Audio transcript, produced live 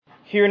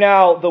Hear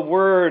now the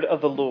word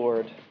of the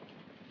Lord.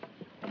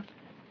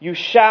 You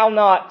shall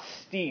not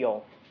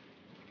steal.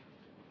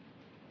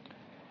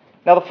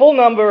 Now the full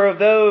number of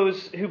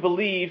those who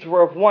believed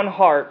were of one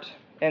heart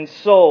and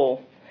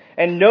soul,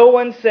 and no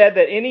one said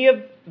that any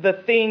of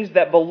the things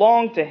that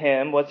belonged to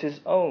him was his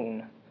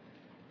own,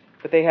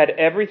 but they had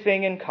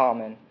everything in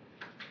common.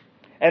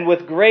 And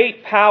with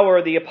great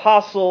power the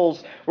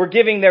apostles were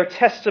giving their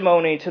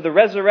testimony to the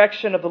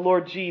resurrection of the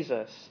Lord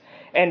Jesus,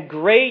 and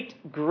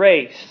great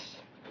grace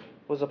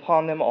was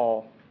upon them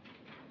all.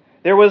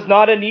 There was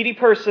not a needy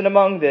person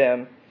among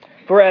them,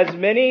 for as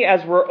many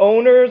as were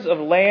owners of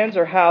lands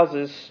or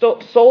houses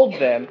sold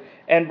them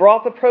and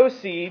brought the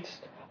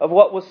proceeds of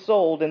what was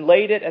sold and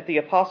laid it at the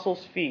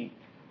apostles' feet,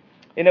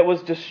 and it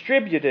was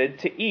distributed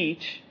to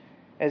each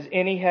as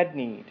any had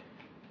need.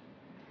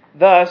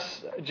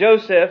 Thus,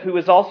 Joseph, who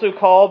was also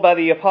called by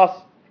the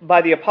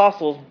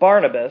apostles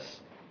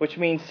Barnabas, which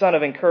means son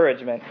of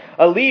encouragement,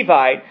 a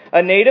Levite,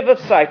 a native of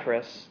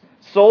Cyprus,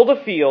 sold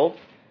a field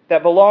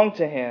that belonged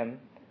to him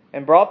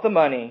and brought the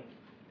money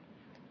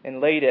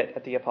and laid it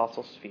at the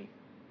apostles' feet.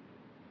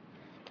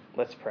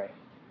 Let's pray.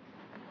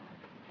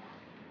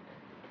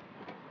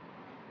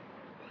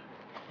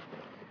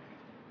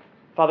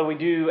 Father, we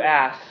do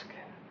ask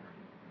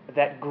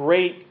that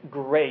great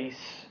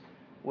grace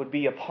would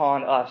be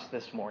upon us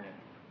this morning.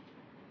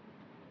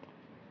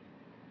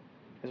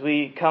 As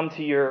we come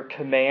to your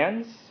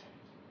commands,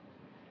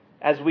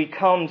 as we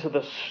come to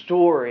the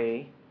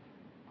story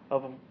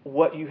of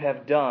what you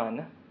have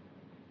done,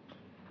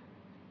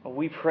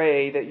 we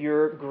pray that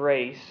your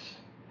grace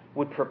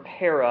would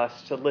prepare us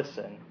to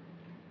listen.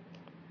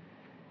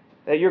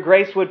 That your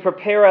grace would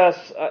prepare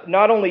us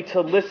not only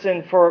to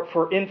listen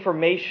for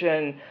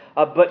information,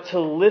 but to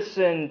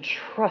listen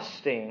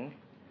trusting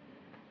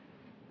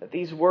that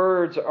these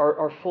words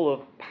are full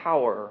of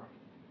power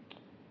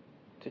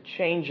to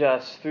change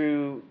us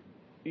through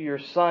your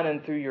Son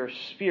and through your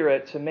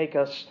Spirit to make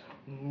us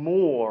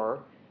more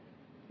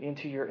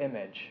into your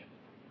image.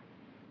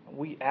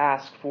 We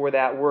ask for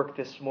that work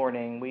this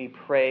morning. We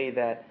pray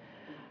that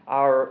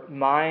our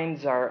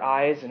minds, our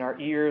eyes, and our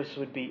ears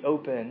would be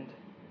opened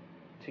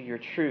to your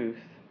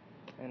truth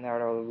and that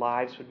our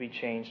lives would be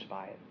changed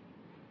by it.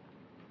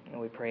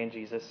 And we pray in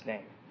Jesus'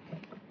 name.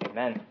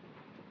 Amen.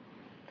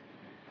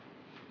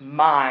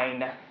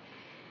 Mine.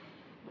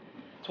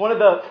 It's one of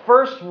the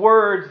first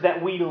words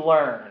that we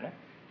learn.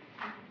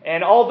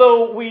 And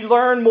although we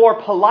learn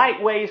more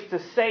polite ways to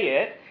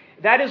say it,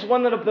 that is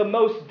one of the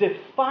most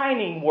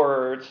defining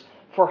words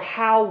for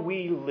how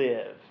we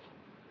live.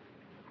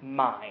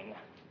 Mine.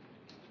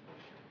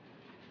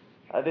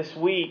 This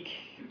week,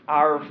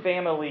 our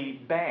family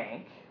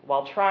bank,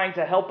 while trying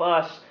to help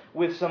us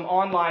with some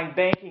online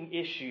banking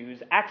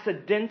issues,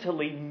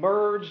 accidentally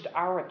merged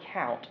our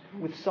account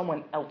with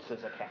someone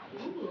else's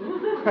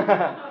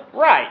account.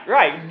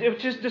 Right. It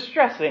was just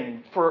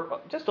distressing for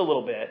just a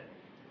little bit.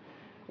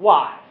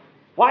 Why?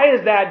 Why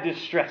is that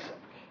distressing?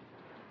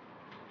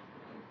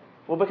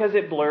 Well, because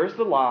it blurs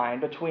the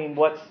line between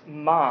what's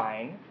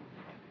mine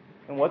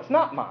and what's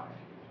not mine.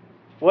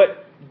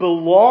 What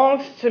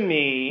belongs to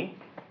me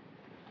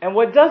and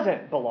what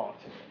doesn't belong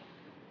to me.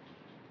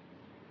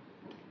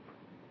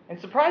 And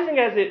surprising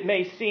as it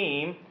may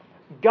seem,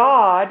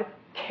 God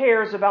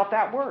cares about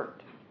that word.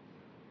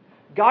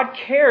 God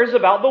cares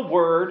about the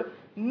word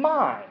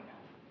mine.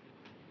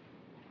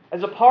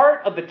 As a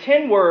part of the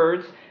 10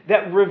 words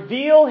that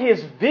reveal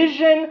His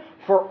vision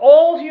for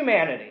all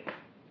humanity,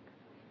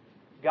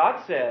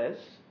 God says,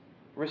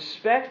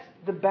 respect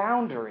the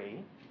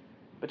boundary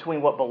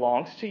between what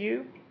belongs to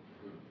you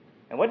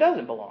and what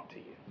doesn't belong to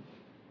you.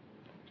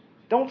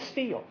 Don't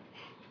steal.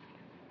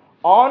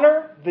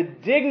 Honor the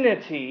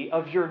dignity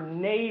of your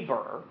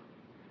neighbor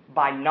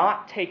by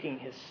not taking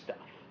his stuff.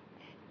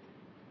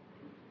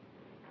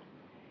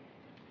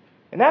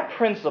 And that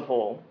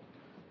principle,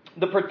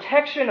 the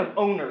protection of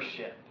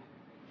ownership,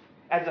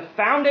 as a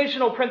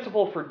foundational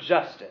principle for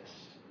justice,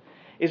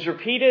 is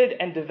repeated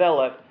and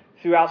developed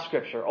throughout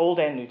Scripture, Old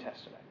and New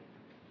Testament.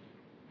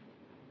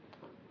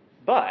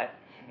 But,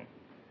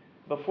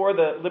 before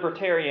the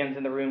libertarians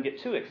in the room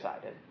get too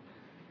excited,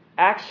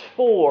 Acts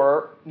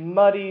 4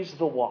 muddies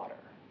the water,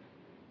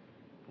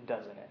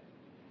 doesn't it?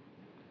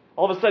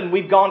 All of a sudden,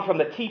 we've gone from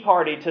the Tea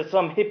Party to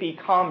some hippie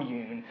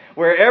commune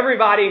where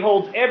everybody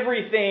holds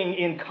everything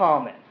in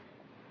common.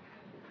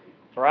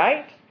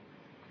 Right?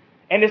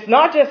 And it's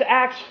not just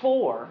Acts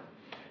 4.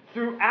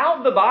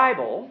 Throughout the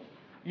Bible,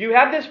 you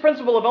have this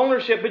principle of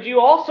ownership, but you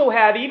also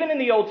have, even in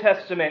the Old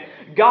Testament,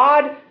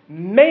 God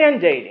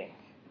mandating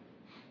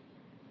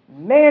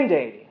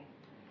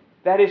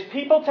that His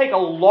people take a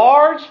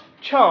large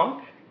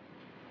chunk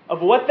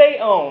of what they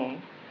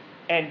own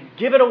and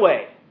give it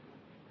away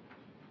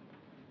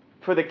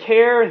for the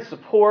care and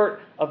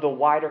support of the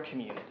wider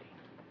community.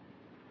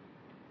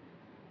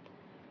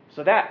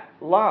 So that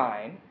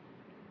line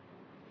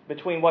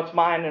between what's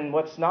mine and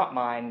what's not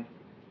mine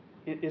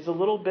is a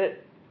little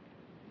bit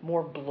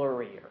more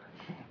blurrier.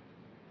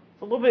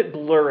 It's a little bit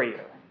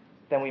blurrier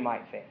than we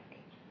might think.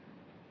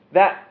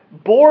 that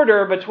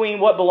border between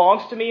what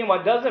belongs to me and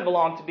what doesn't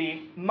belong to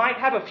me might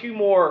have a few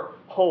more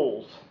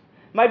holes,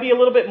 might be a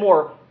little bit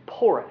more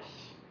porous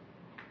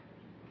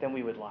than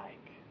we would like.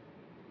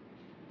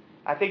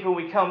 I think when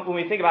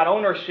we think about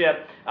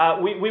ownership,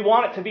 we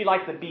want it to be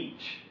like the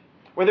beach,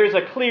 where there's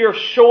a clear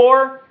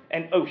shore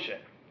and ocean,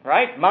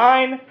 right?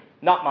 Mine,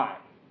 not mine.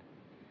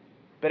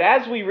 But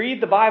as we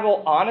read the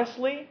Bible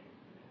honestly,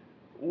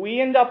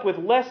 we end up with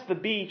less the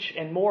beach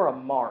and more a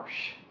marsh.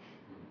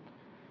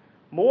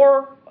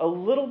 More a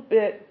little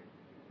bit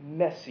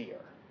messier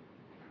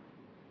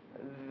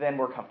than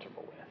we're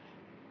comfortable with.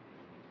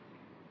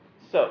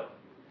 So,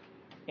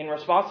 in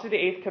response to the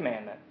 8th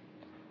commandment,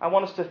 I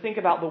want us to think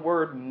about the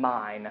word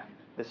mine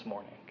this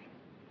morning.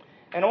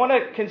 And I want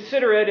to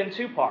consider it in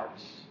two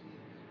parts.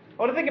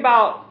 I want to think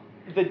about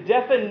the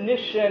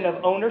definition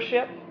of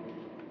ownership,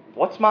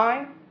 what's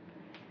mine,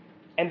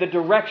 and the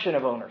direction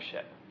of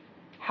ownership.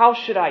 How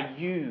should I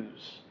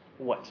use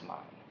what's mine?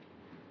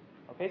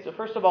 Okay, so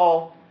first of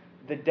all,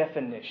 the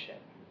definition.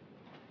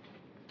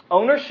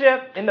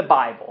 Ownership in the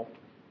Bible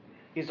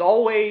is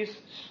always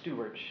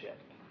stewardship.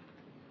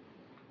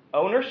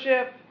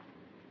 Ownership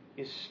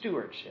is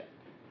stewardship.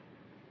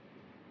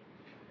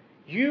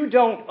 You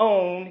don't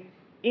own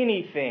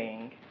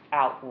anything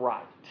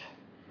outright,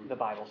 the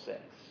Bible says.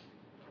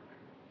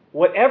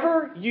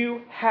 Whatever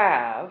you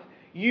have,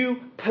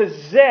 you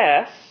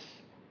possess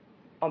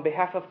on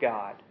behalf of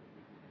God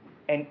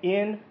and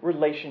in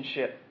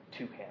relationship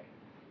to Him.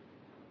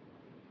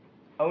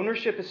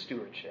 Ownership is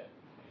stewardship.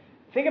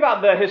 Think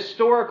about the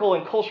historical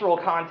and cultural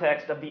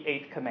context of the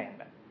 8th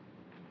commandment.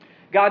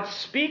 God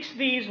speaks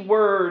these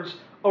words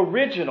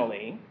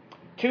originally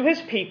to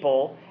His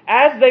people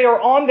as they are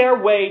on their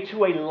way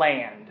to a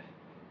land.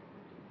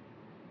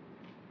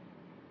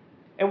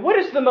 And what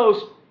is the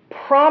most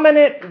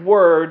prominent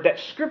word that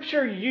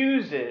Scripture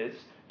uses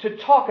to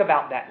talk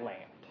about that land?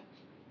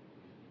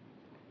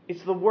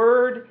 It's the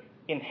word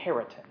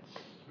inheritance.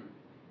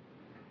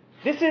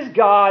 This is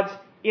God's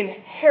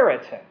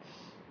inheritance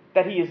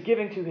that He is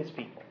giving to His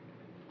people.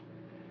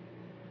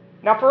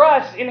 Now for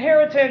us,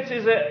 inheritance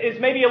is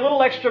maybe a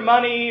little extra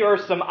money or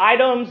some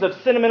items of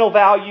sentimental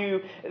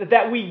value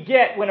that we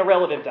get when a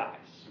relative dies.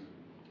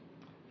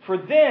 For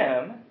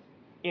them,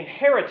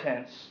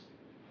 inheritance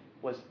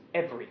was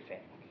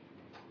everything.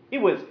 It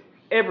was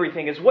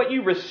everything. It's what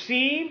you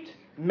received,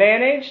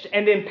 managed,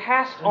 and then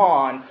passed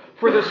on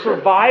for the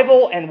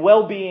survival and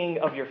well-being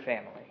of your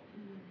family.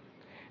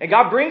 And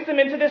God brings them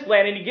into this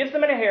land and He gives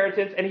them an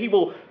inheritance and He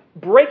will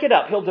break it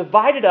up. He'll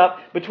divide it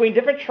up between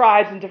different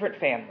tribes and different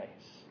families.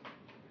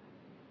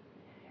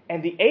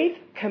 And the 8th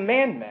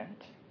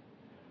commandment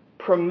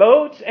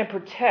promotes and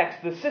protects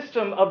the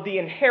system of the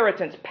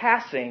inheritance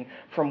passing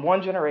from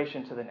one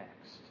generation to the next.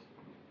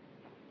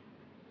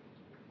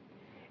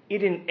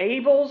 It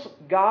enables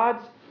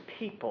God's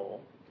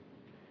people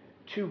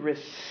to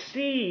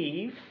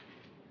receive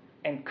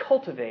and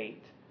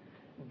cultivate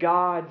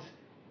God's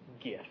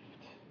gift.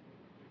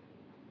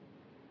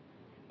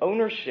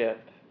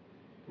 Ownership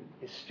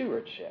is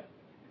stewardship.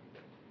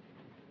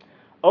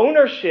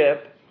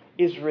 Ownership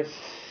is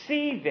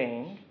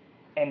receiving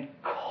and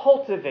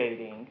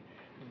cultivating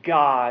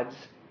God's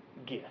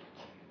gift.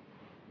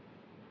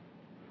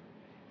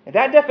 And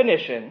that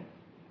definition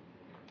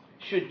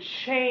should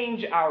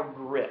change our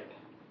grip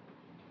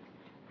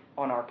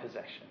on our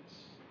possessions.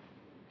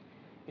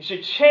 It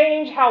should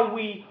change how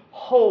we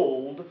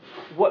hold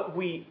what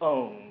we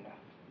own.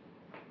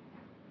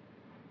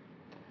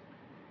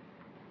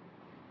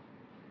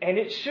 And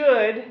it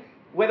should,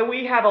 whether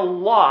we have a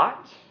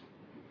lot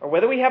or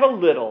whether we have a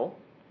little,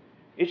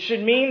 it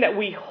should mean that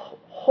we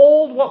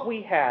hold what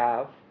we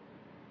have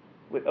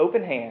with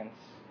open hands,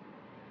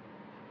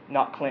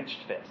 not clenched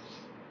fists.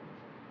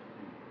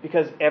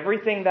 Because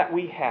everything that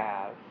we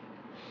have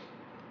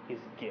is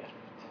gift.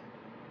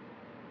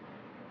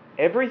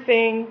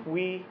 Everything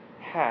we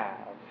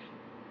have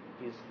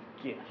is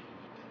gift.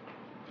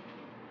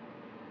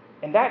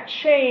 And that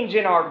change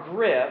in our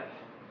grip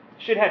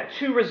should have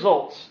two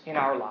results in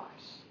our lives.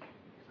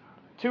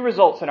 Two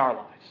results in our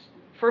lives.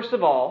 First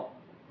of all,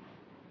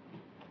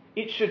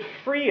 it should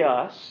free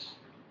us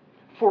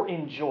for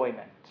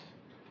enjoyment.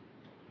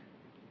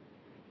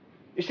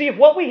 You see, if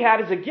what we have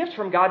is a gift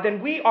from God,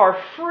 then we are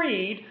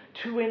freed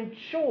to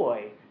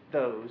enjoy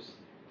those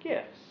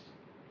gifts.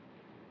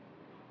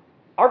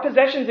 Our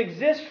possessions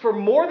exist for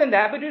more than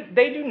that, but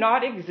they do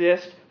not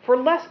exist for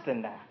less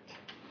than that.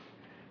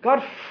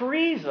 God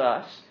frees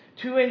us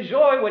to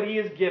enjoy what He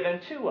has given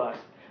to us.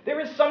 There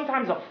is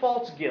sometimes a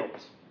false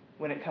guilt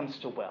when it comes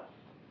to wealth.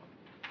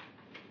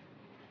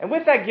 And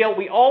with that guilt,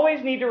 we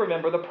always need to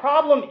remember the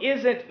problem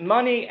isn't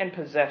money and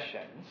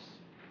possessions.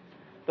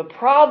 The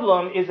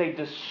problem is a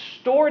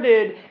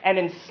distorted and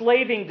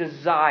enslaving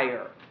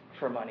desire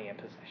for money and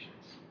possessions.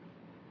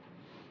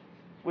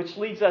 Which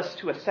leads us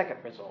to a second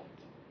result.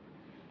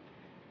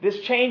 This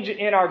change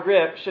in our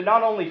grip should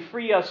not only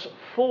free us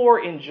for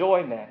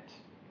enjoyment,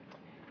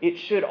 it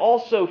should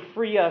also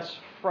free us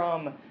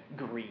from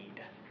greed.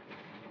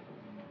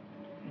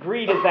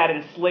 Greed is that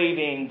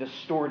enslaving,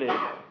 distorted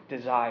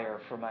desire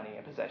for money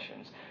and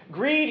possessions.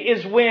 Greed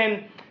is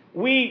when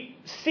we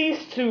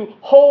cease to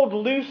hold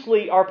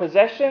loosely our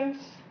possessions,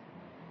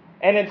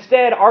 and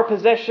instead our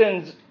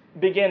possessions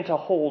begin to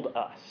hold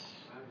us.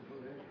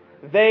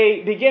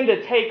 They begin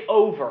to take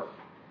over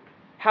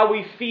how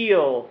we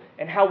feel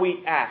and how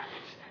we act.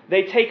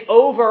 They take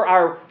over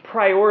our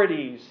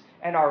priorities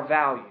and our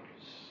values.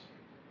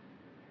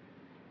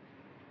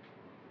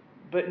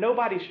 But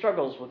nobody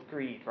struggles with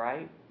greed,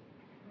 right?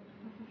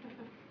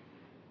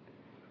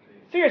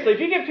 Seriously, if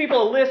you give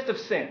people a list of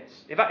sins,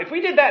 if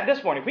we did that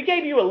this morning, if we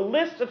gave you a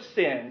list of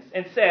sins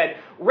and said,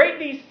 rate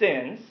these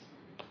sins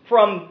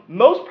from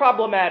most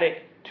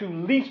problematic to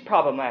least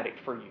problematic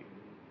for you,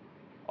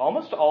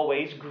 almost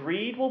always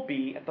greed will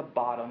be at the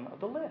bottom of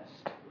the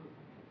list.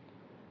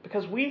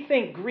 Because we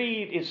think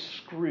greed is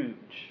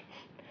Scrooge,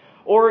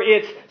 or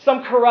it's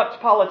some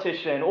corrupt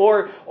politician,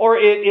 or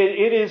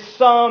it is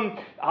some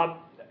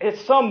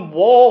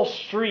Wall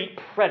Street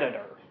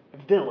predator,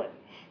 villain.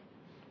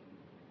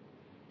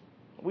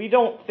 We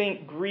don't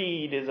think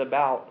greed is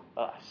about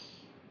us.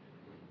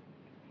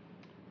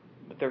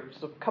 But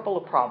there's a couple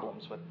of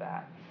problems with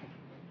that.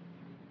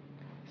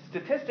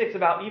 Statistics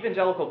about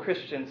evangelical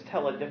Christians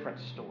tell a different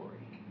story.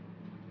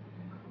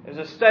 There's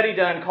a study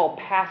done called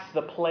Pass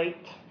the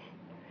Plate.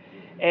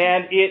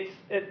 And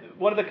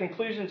one of the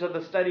conclusions of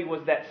the study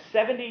was that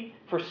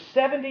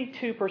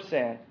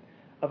 72%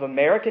 of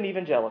American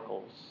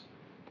evangelicals,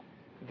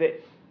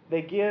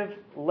 they give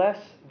less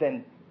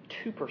than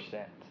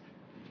 2%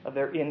 of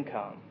their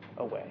income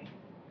away.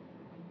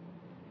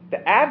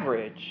 The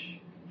average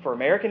for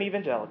American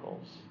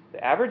evangelicals,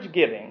 the average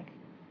giving,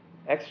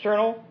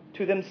 external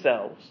to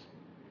themselves,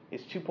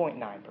 is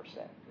 2.9%.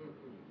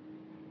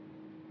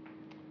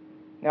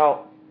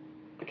 Now,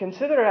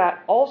 consider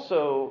that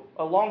also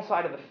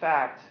alongside of the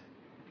fact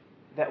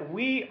that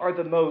we are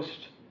the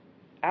most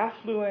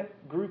affluent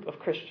group of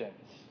Christians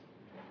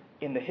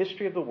in the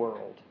history of the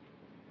world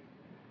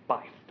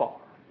by far.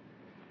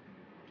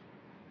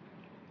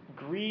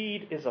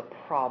 Greed is a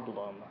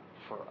problem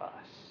for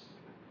us.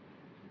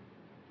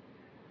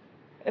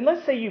 And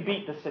let's say you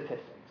beat the statistics.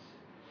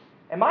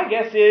 And my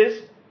guess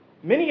is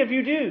many of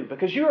you do,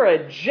 because you are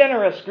a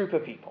generous group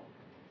of people.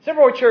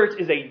 Civil War Church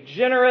is a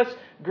generous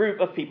group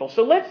of people.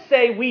 So let's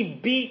say we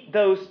beat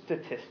those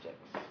statistics.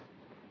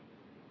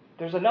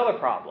 There's another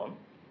problem,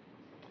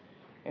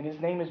 and his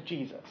name is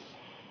Jesus.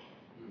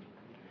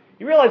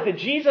 You realize that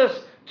Jesus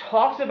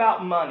talks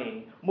about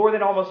money more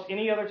than almost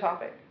any other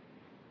topic.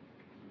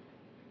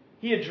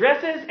 He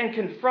addresses and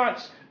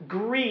confronts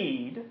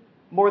greed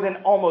more than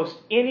almost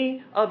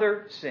any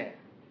other sin.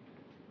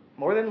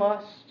 More than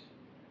lust,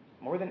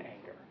 more than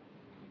anger.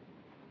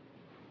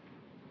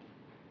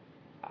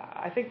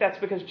 I think that's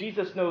because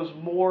Jesus knows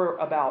more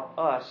about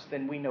us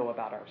than we know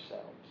about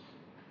ourselves.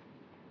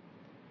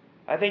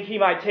 I think he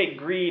might take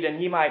greed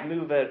and he might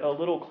move it a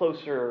little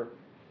closer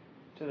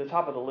to the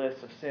top of the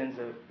list of sins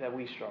that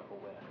we struggle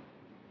with.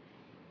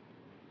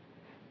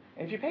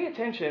 And if you pay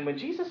attention, when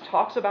Jesus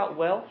talks about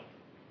wealth,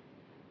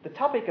 the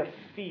topic of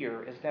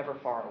fear is never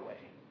far away.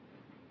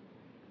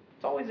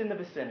 It's always in the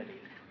vicinity.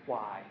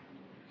 Why?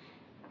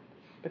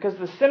 Because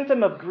the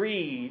symptom of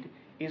greed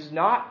is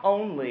not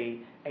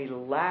only a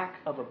lack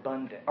of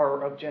abundance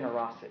or of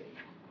generosity.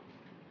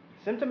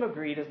 The symptom of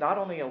greed is not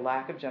only a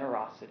lack of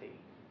generosity,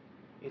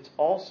 it's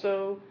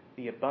also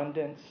the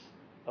abundance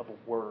of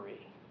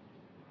worry,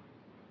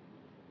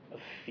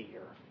 of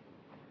fear.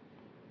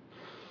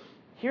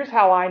 Here's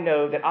how I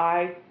know that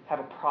I have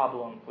a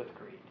problem with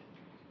greed.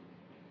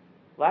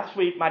 Last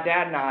week, my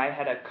dad and I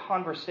had a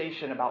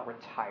conversation about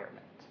retirement.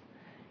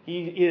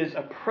 He is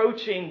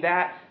approaching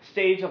that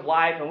stage of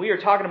life, and we are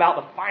talking about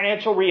the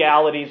financial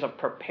realities of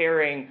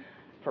preparing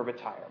for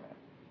retirement.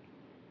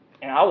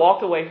 And I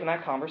walked away from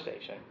that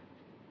conversation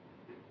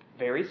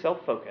very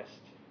self-focused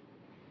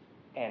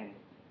and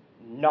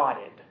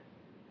nodded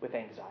with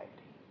anxiety.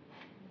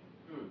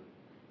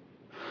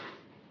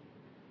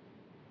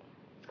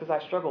 It's because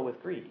I struggle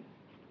with greed.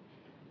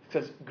 It's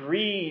because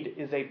greed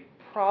is a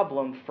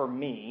problem for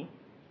me,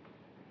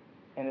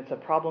 and it's a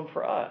problem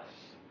for us.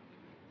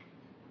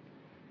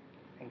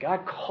 And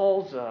God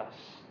calls us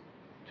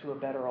to a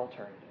better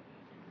alternative.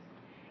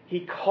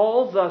 He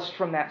calls us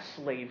from that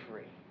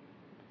slavery.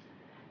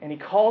 And He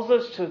calls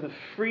us to the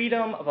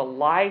freedom of a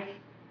life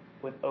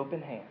with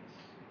open hands.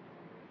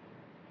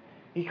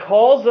 He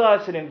calls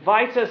us and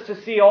invites us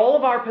to see all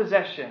of our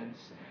possessions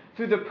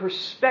through the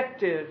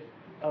perspective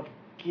of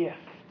gift.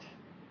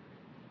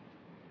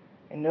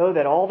 And know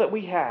that all that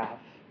we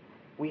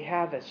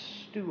have as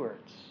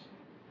stewards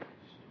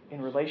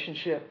in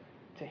relationship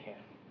to Him.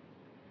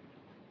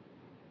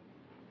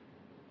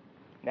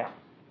 Now,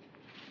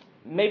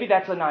 maybe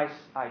that's a nice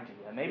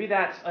idea. Maybe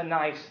that's a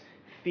nice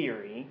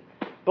theory.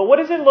 But what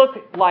does it look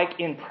like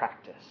in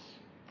practice?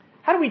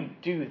 How do we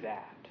do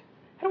that?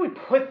 How do we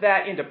put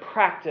that into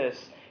practice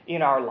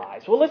in our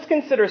lives? Well, let's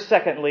consider,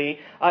 secondly,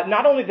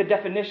 not only the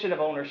definition of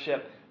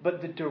ownership,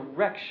 but the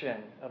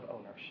direction of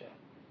ownership.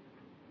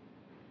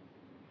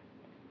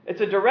 It's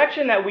a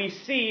direction that we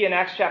see in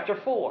Acts chapter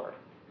 4.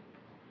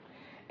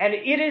 And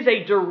it is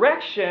a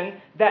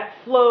direction that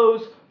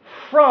flows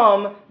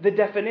from the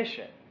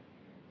definition.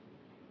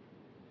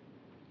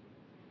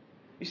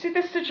 You see,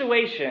 this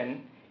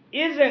situation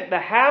isn't the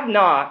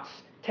have-nots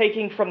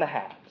taking from the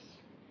haves.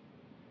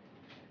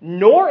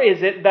 Nor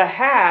is it the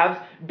haves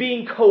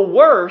being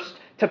coerced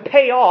to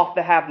pay off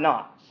the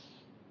have-nots.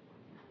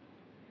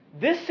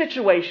 This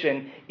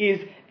situation is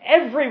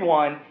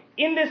everyone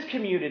in this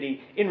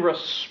community in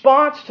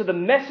response to the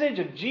message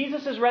of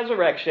Jesus'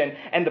 resurrection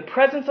and the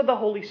presence of the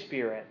Holy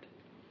Spirit,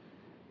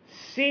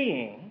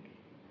 seeing,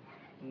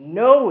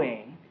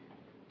 knowing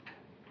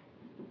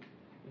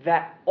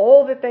that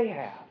all that they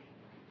have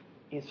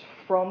is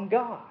from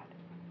God.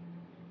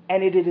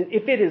 And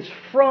if it is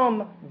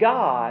from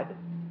God,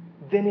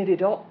 then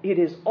it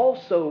is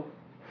also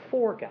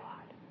for God,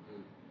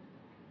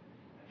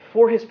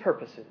 for His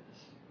purposes,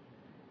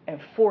 and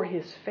for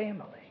His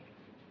family.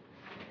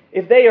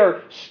 If they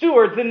are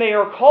stewards, then they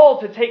are called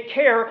to take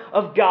care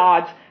of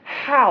God's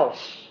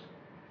house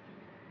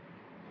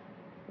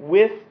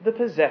with the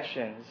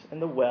possessions and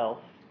the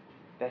wealth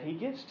that He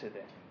gives to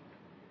them.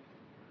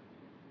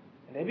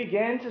 And they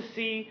began to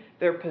see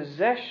their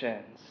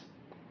possessions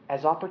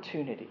as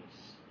opportunities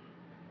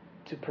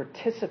to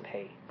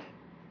participate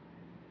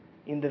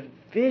in the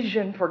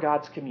vision for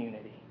God's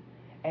community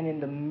and in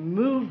the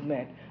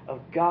movement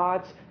of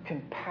God's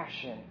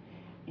compassion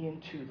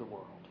into the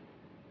world.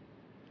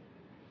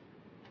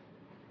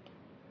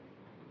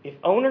 If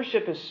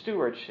ownership is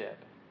stewardship,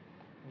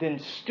 then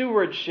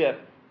stewardship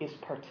is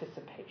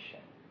participation.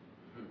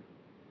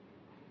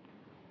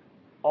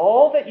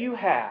 All that you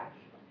have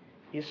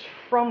is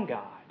from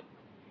God.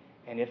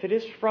 And if it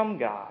is from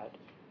God,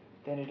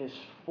 then it is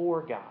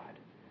for God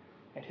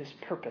and His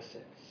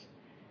purposes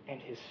and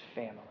His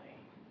family.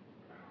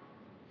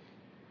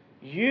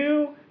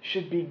 You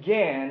should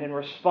begin, in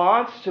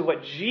response to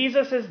what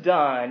Jesus has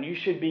done, you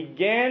should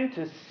begin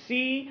to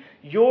see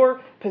your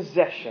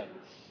possessions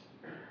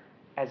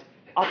as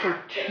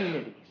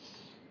opportunities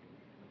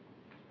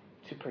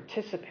to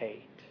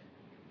participate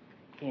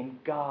in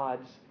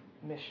God's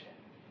mission.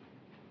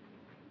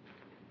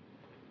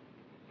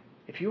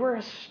 If you are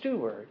a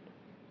steward,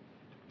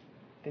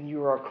 then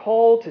you are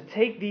called to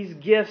take these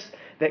gifts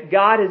that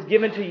God has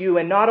given to you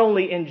and not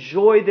only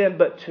enjoy them,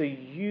 but to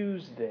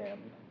use them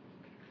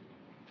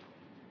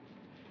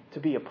to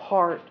be a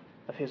part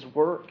of His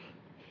work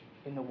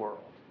in the world,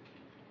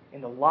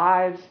 in the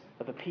lives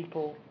of the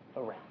people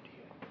around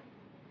you.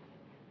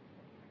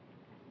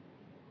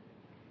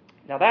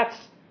 Now that's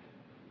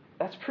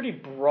pretty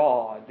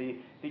broad. The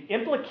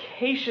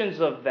implications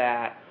of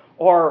that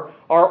are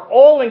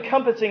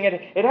all-encompassing.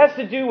 It has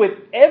to do with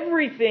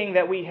everything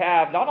that we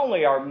have, not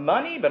only our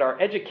money, but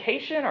our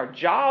education, our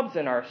jobs,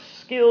 and our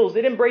skills.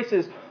 It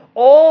embraces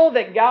all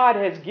that God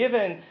has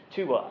given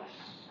to us.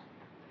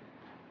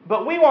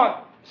 But we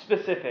want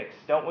specifics,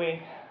 don't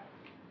we?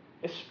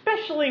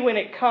 Especially when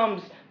it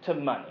comes to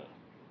money.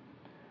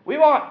 We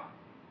want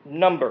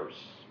numbers,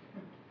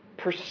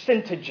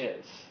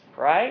 percentages,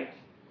 right?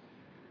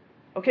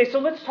 Okay, so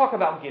let's talk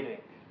about giving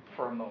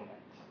for a moment.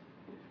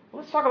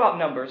 Let's talk about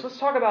numbers. Let's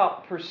talk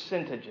about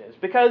percentages.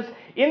 Because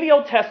in the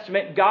Old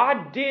Testament,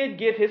 God did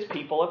give His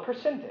people a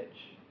percentage.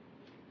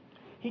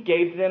 He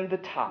gave them the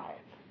tithe.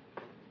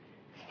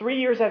 3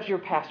 years as your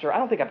pastor, I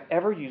don't think I've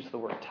ever used the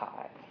word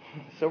tithe.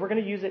 So we're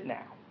going to use it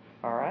now.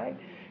 All right?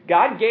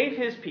 God gave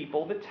His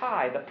people the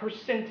tithe, the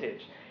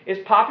percentage.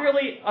 It's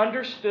popularly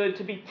understood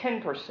to be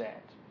 10%.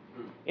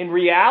 In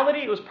reality,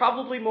 it was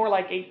probably more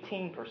like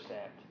 18%.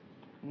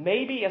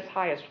 Maybe as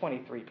high as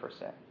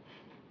 23%.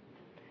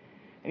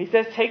 And He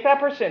says, take that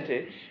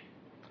percentage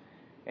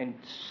and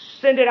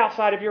send it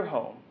outside of your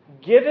home.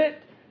 Give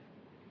it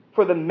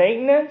for the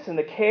maintenance and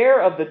the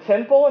care of the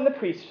temple and the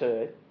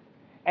priesthood,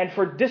 and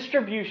for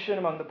distribution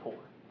among the poor.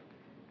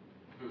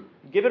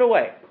 Give it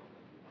away.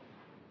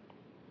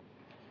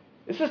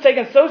 This was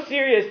taken so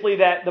seriously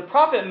that the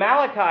prophet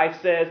Malachi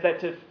says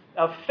that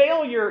a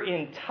failure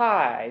in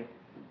tithe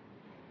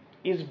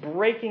is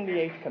breaking the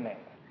 8th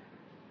commandment.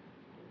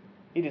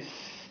 It is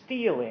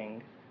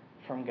stealing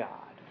from God.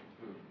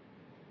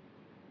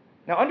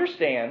 Now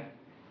understand,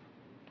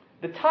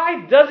 the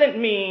tithe doesn't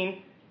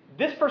mean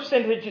this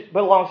percentage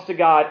belongs to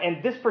God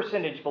and this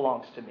percentage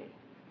belongs to me.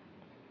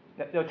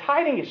 No,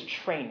 tithing is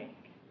training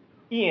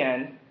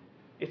in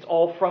it's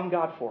all from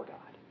God for God.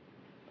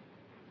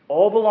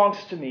 All belongs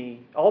to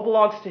me, all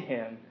belongs to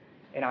Him,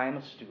 and I am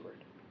a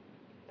steward.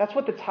 That's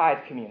what the tithe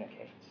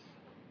communicates.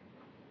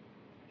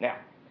 Now,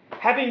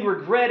 having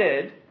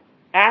regretted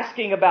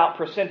asking about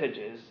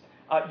percentages,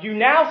 you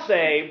now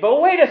say,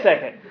 but wait a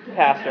second,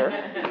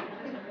 Pastor.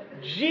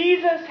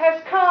 Jesus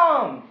has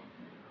come.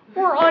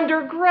 We're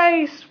under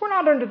grace. We're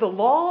not under the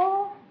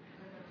law.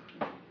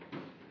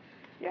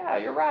 Yeah,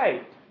 you're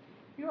right.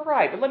 You're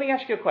right. But let me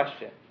ask you a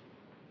question.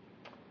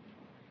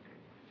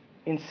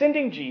 In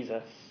sending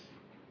Jesus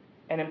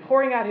and in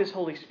pouring out His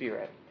Holy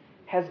Spirit,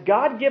 has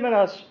God given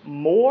us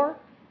more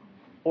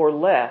or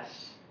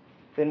less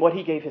than what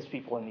He gave His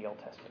people in the Old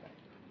Testament?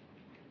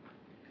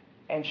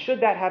 And should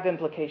that have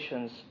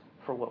implications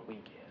for what we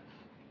give?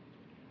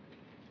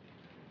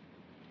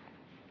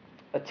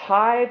 a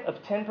tithe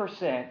of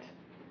 10%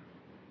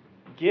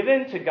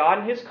 given to God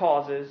and His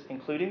causes,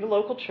 including the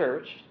local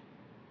church,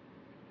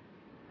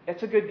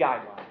 it's a good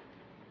guideline.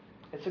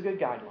 It's a good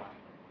guideline.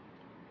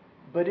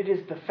 But it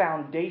is the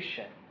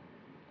foundation,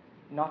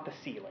 not the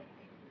ceiling.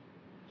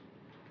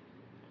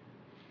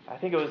 I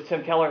think it was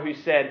Tim Keller who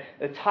said,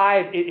 the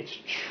tithe, it's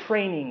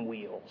training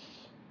wheels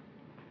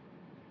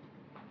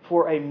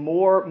for a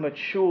more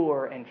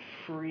mature and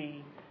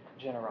free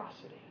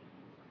generosity.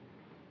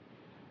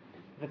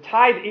 The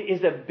tithe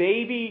is a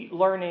baby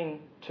learning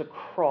to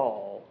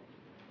crawl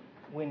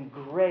when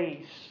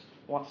grace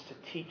wants to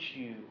teach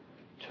you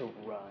to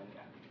run.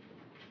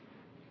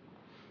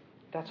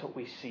 That's what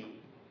we see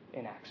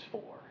in Acts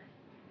 4.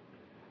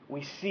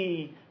 We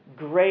see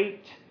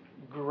great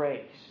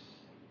grace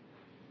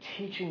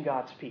teaching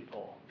God's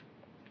people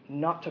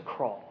not to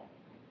crawl,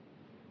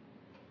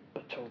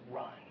 but to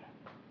run.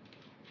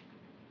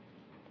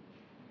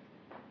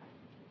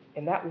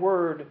 And that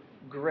word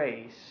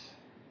grace,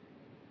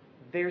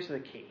 there's the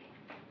key.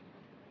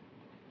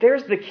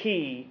 There's the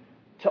key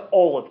to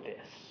all of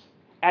this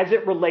as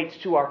it relates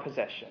to our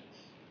possessions.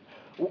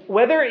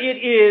 Whether it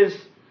is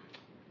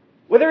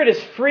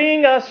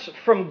freeing us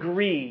from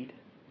greed,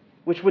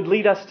 which would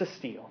lead us to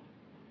steal,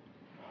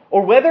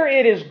 or whether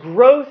it is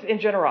growth in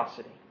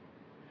generosity,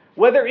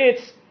 whether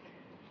it's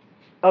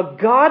a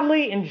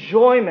godly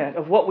enjoyment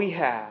of what we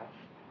have,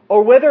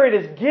 or whether it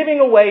is giving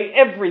away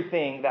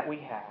everything that we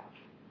have,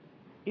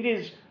 it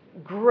is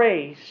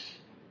grace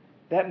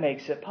that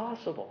makes it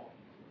possible.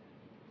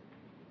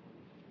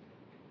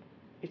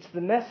 It's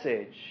the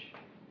message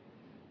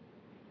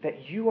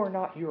that you are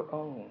not your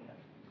own,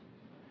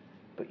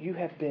 but you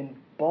have been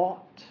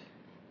bought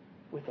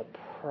with a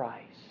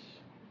price.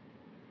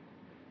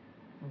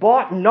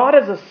 Bought not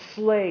as a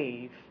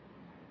slave,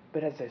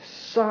 but as a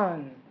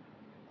son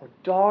or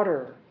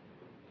daughter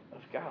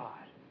of God.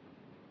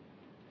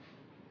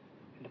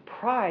 And the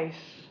price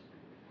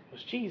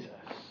was Jesus.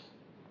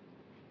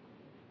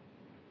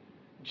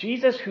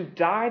 Jesus, who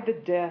died the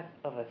death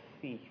of a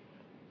thief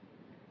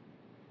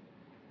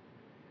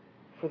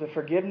for the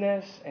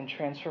forgiveness and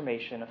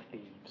transformation of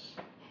thieves.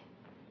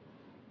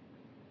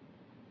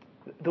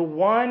 The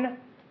one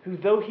who,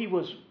 though he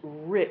was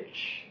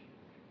rich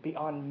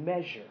beyond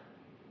measure,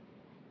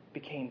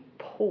 became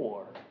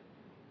poor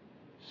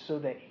so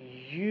that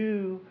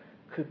you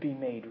could be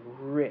made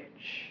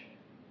rich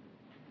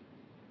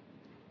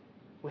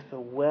with the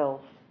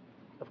wealth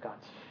of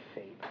God's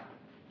favor,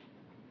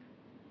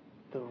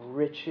 the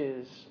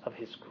riches of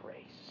His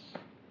grace.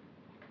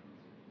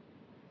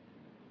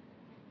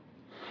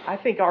 I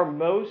think our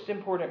most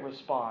important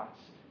response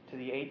to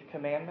the 8th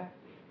commandment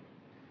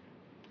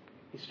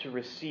is to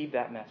receive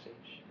that message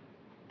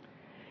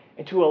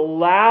and to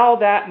allow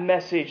that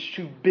message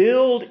to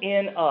build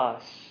in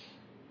us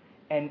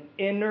an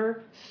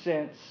inner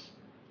sense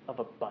of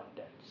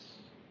abundance.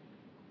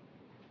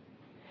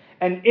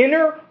 An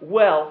inner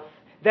wealth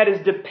that is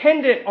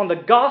dependent on the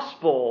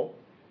gospel,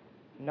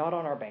 not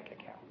on our bank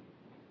account.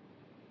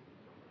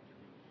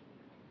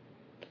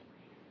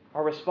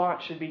 Our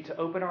response should be to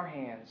open our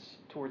hands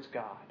towards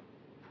God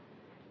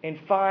and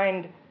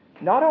find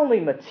not only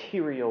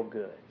material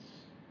goods,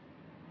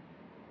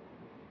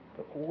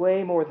 but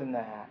way more than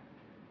that,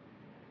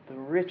 the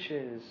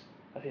riches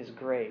of His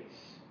grace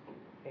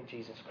in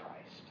Jesus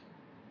Christ.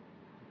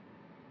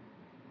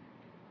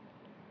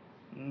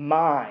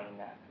 Mine.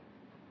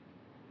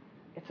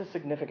 It's a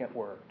significant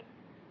word.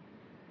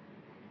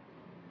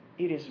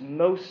 It is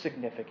most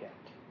significant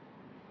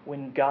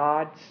when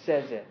God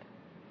says it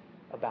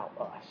about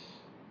us.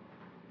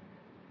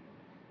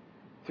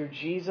 Through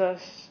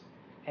Jesus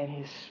and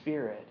His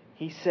Spirit,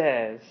 He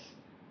says,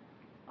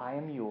 I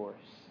am yours,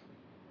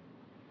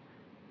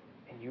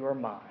 and you are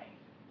mine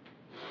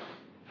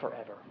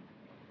forever.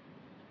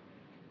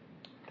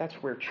 That's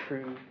where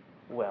true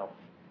wealth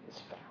is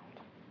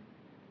found.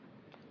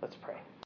 Let's pray.